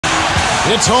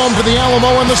It's home to the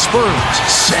Alamo and the Spurs,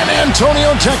 San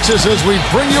Antonio, Texas, as we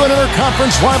bring you an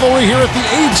interconference rivalry here at the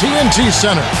AT&T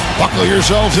Center. Buckle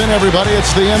yourselves in, everybody.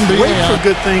 It's the NBA. Wait for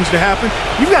good things to happen.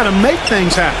 You got to make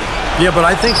things happen. Yeah, but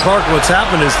I think, Clark, what's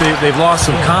happened is they've lost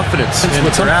some confidence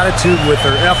with their attitude, with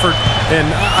their effort, and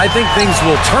I think things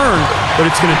will turn, but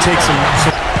it's going to take some...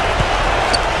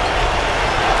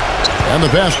 And the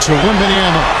pass to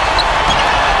Wembanyama.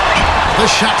 The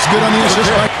shot's good on the assist.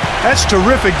 That's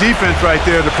terrific defense right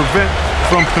there to prevent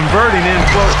from converting in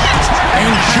close. And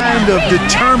kind of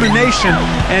determination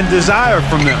and desire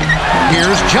from them.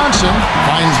 Here's Johnson.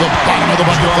 Finds the bottom of the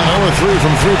bucket. 0-3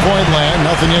 from three-point land.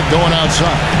 Nothing yet going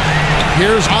outside.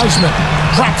 Here's Osman.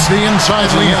 Drops the inside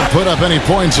lead. Put up any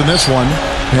points in this one.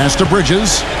 Pass to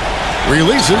Bridges.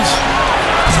 Releases.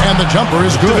 And the jumper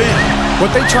is good.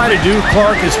 What they try to do,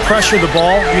 Clark, is pressure the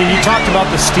ball. I mean, you talked about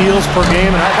the steals per game,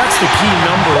 and that's the key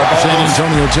number of all. San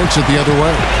Antonio takes it the other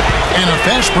way. And a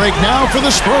fast break now for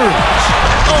the Spurs.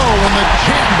 Oh, and the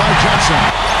jam by Johnson.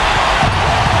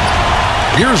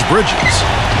 Here's Bridges,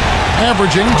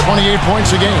 averaging 28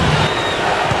 points a game.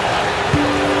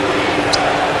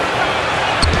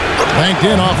 Banked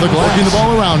in off the glass. Working the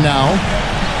ball around now.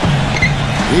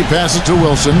 He passes to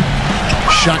Wilson.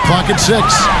 Shot clock at 6.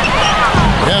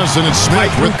 Yes, and it's Smith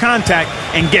with contact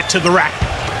and get to the rack.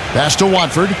 Pass to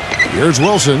Watford. Here's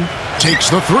Wilson.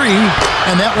 Takes the 3,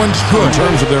 and that one's good in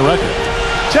terms of their record.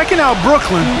 Checking out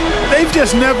Brooklyn, they've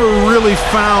just never really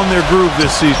found their groove this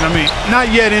season. I mean,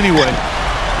 not yet anyway.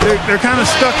 They're kind of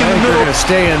stuck in the middle. They're going to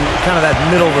stay in kind of that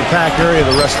middle of the pack area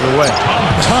the rest of the way.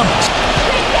 Thomas.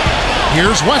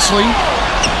 Here's Wesley.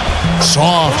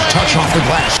 Soft touch off the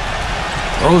glass.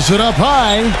 Throws it up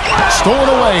high. Stolen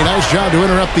away. Nice job to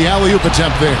interrupt the alley-oop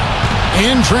attempt there.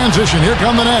 In transition. Here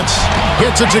come the Nets.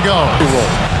 Gets it to go.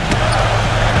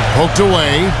 Poked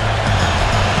away.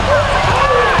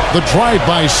 The drive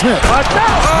by Smith. That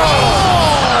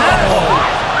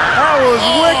was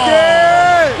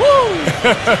wicked!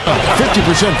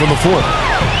 50% from the fourth.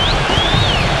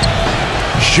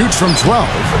 Shoots from 12.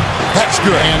 That's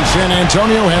good. And San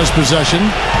Antonio has possession.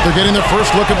 They're getting their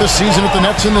first look at the season at the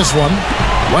Nets in this one.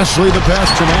 Wesley, the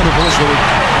pass to Mandeville's really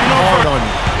hard on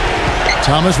you.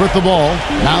 Thomas with the ball.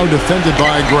 Now defended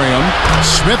by Graham.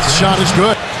 Smith's shot is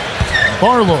good.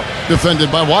 Barlow defended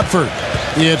by Watford.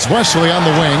 It's Wesley on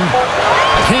the wing.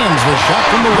 Cans the shot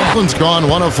from the Brooklyn's gone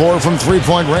 1 of 4 from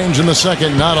three-point range in the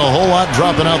second. Not a whole lot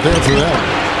dropping out there for them.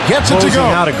 Gets it to go.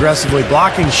 Closing out aggressively,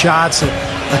 blocking shots.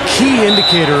 A key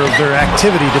indicator of their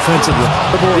activity defensively.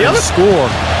 The other score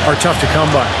are tough to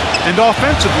come by. And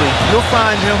offensively, you'll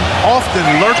find him often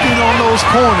lurking on those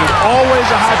corners. Always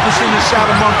a high percentage shot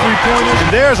among three-pointers. And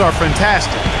theirs are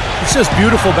fantastic. It's just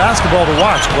beautiful basketball to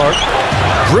watch, Clark.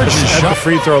 Bridges at the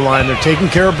free throw line. They're taking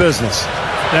care of business.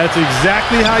 That's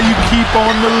exactly how you keep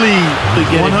on the lead. They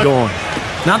get it going.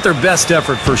 Not their best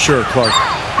effort for sure, Clark.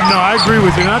 No, I agree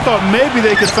with you. And I thought maybe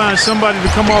they could find somebody to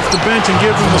come off the bench and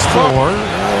give them the score.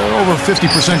 Over 50%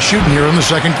 shooting here in the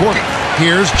second quarter.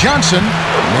 Here's Johnson.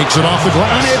 Makes it off the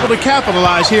glass. Unable to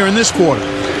capitalize here in this quarter.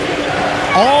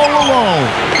 All alone.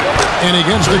 And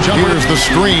against the jumper. Here's the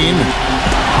screen.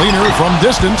 Leaner from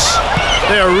distance.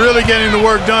 They are really getting the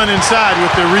work done inside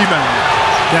with their rebound.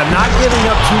 Yeah, not giving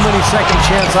up too many second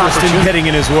chance opportunities getting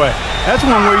in his way. That's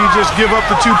one where you just give up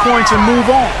the 2 points and move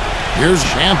on. Here's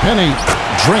Champagny.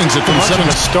 Drains it from 7.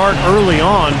 Start early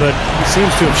on, but he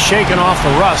seems to have shaken off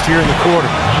the rust here in the quarter.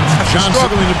 Johnson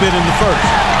struggling a bit in the first.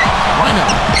 Rhino.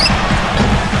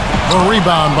 A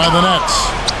rebound by the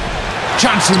Nets.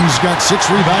 Johnson's got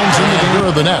 6 rebounds in the year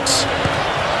of the Nets.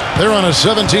 They're on a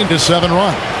 17-7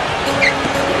 run.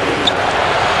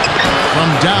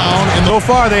 From down in the... So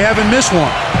far, they haven't missed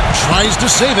one. Tries to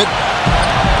save it.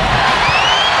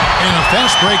 And a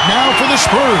fast break now for the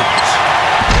Spurs.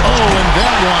 Oh, and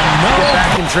that one, no. Get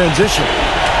back in transition.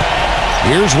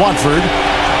 Here's Watford,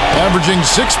 averaging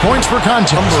 6 points per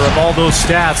contest. Number of all those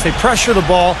stats. They pressure the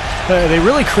ball. They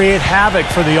really create havoc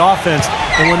for the offense.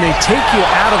 And when they take you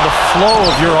out of the flow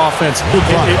of your offense,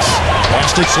 it's...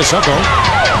 Plastic Sissoko.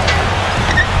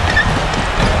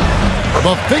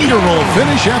 The finger roll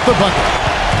finish at the bucket.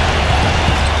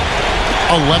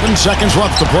 11 seconds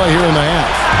left to play here in the half.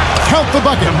 Count the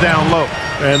bucket. Come down low.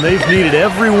 And they've needed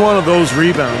every one of those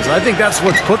rebounds. I think that's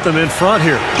what's put them in front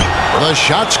here. The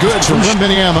shot's good from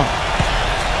Wembanyama.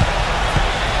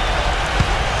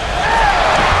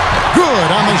 Good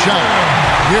on the shot.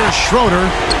 Here's Schroeder.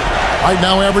 Right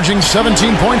now averaging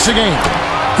 17 points a game.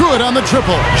 Good on the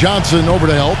triple. Johnson over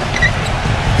to help.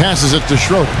 Passes it to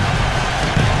Schroeder.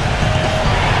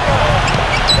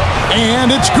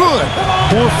 And it's good.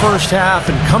 Poor first half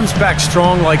and comes back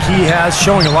strong like he has,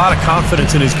 showing a lot of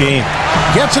confidence in his game.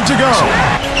 Gets it to go.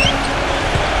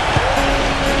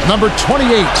 Number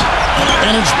 28.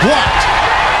 And it's blocked.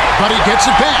 But he gets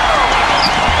it back.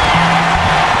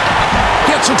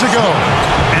 Gets it to go.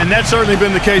 And that's certainly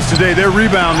been the case today. Their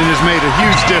rebounding has made a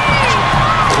huge difference.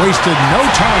 Wasted no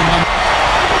time on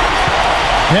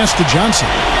pass to Johnson.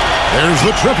 There's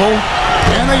the triple.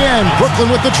 And again,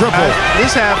 Brooklyn with the triple.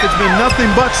 This half has been nothing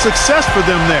but success for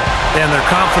them there. And their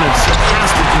confidence has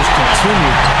to just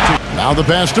continue. Now the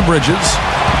pass to Bridges.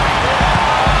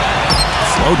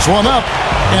 Floats one up.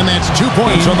 And that's 2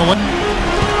 points on the way.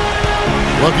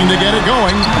 Looking to get it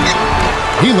going.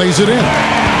 He lays it in.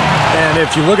 And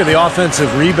if you look at the offensive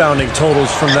rebounding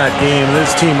totals from that game,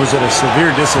 this team was at a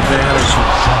severe disadvantage.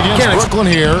 Against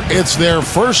Brooklyn here, it's their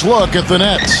first look at the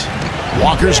Nets.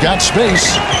 Walker's got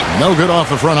space. No good off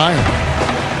the front iron.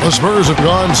 The Spurs have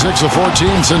gone 6 of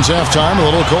 14 since halftime. A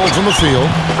little cold from the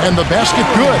field. And the basket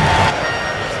good.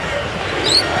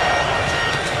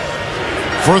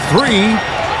 For three.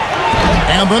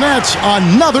 And the Nets,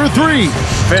 another three.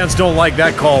 Fans don't like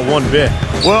that call one bit.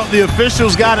 Well, the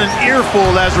officials got an earful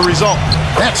as a result.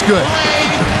 That's good.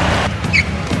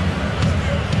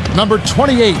 Number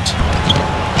 28.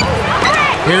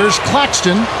 Here's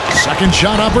Claxton. Second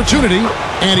shot opportunity.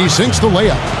 And he sinks the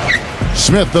layup.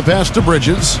 Smith the pass to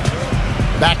Bridges.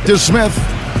 Back to Smith.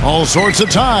 All sorts of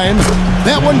time.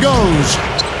 That one goes.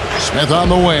 Smith on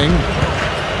the wing.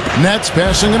 Nets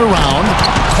passing it around.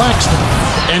 Claxton.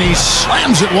 And he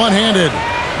slams it one-handed.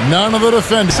 None of the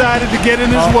defenders decided to get in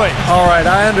his way. All right,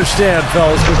 I understand,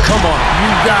 fellas, but come on.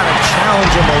 You've got to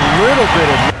challenge him a little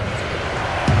bit.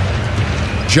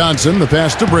 Johnson, the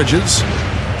pass to Bridges.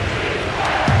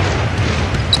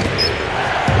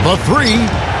 The three.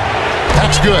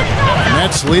 That's good.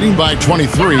 Nets leading by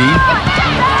 23.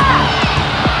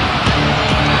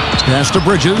 Pass to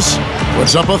Bridges.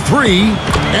 Puts up a three.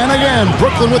 And again,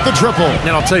 Brooklyn with the triple. And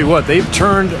I'll tell you what, they've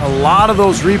turned a lot of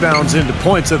those rebounds into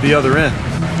points at the other end.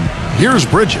 Here's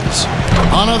Bridges.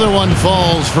 Another one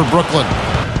falls for Brooklyn.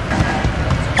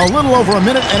 A little over a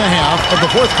minute and a half of the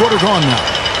fourth quarter gone now.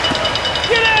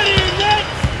 Get out of here,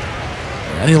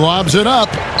 Nets! And he lobs it up.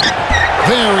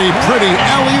 Very pretty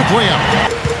alley-oop layup.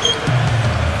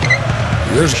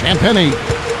 Here's Champagnie.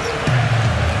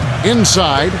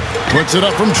 Inside. Puts it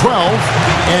up from 12.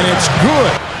 And it's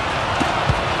good.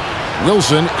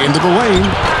 Wilson into the lane.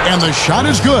 And the shot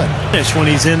is good. When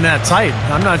he's in that tight.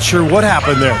 I'm not sure what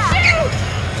happened there.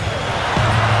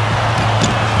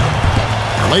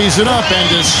 Lays it up, and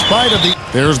despite of the...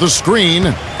 There's the screen.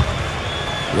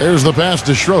 There's the pass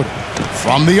to Schroeder.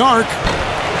 From the arc.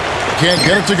 Can't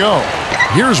get it to go.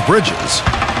 Here's Bridges.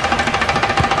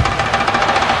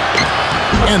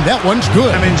 And that one's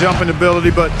good. I mean, jumping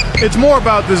ability, but it's more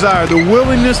about desire, the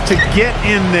willingness to get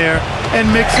in there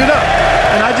and mix it up.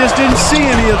 And I just didn't see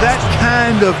any of that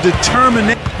kind of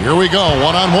determination. Here we go,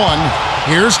 one-on-one.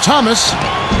 Here's Thomas.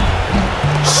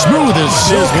 Smooth as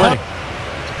silk.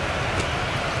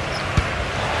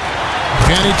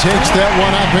 And he takes that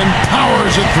one up and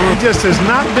powers it through. He just has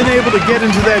not been able to get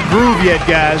into that groove yet,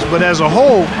 guys. But as a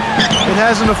whole, it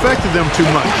hasn't affected them too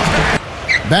much.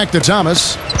 Back to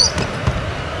Thomas.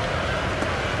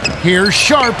 Here's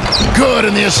Sharp. Good,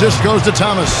 and the assist goes to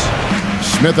Thomas.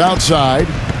 Smith outside.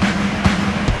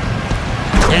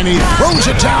 And he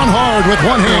throws it down hard with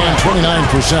one hand,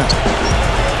 29%.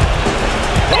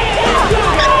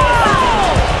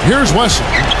 Here's Wesley.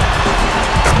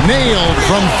 Nailed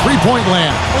from three-point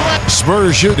land.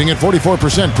 Spurs shooting at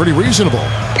 44%, pretty reasonable.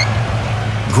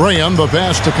 Graham, the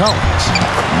pass to Collins.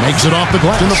 Makes it off the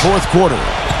glass in the fourth quarter.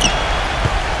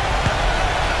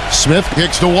 Smith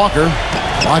kicks to Walker.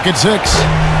 Clock at 6.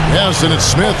 Yes, and it's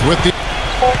Smith with the...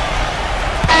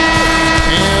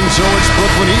 And so it's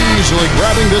Brooklyn easily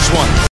grabbing this one.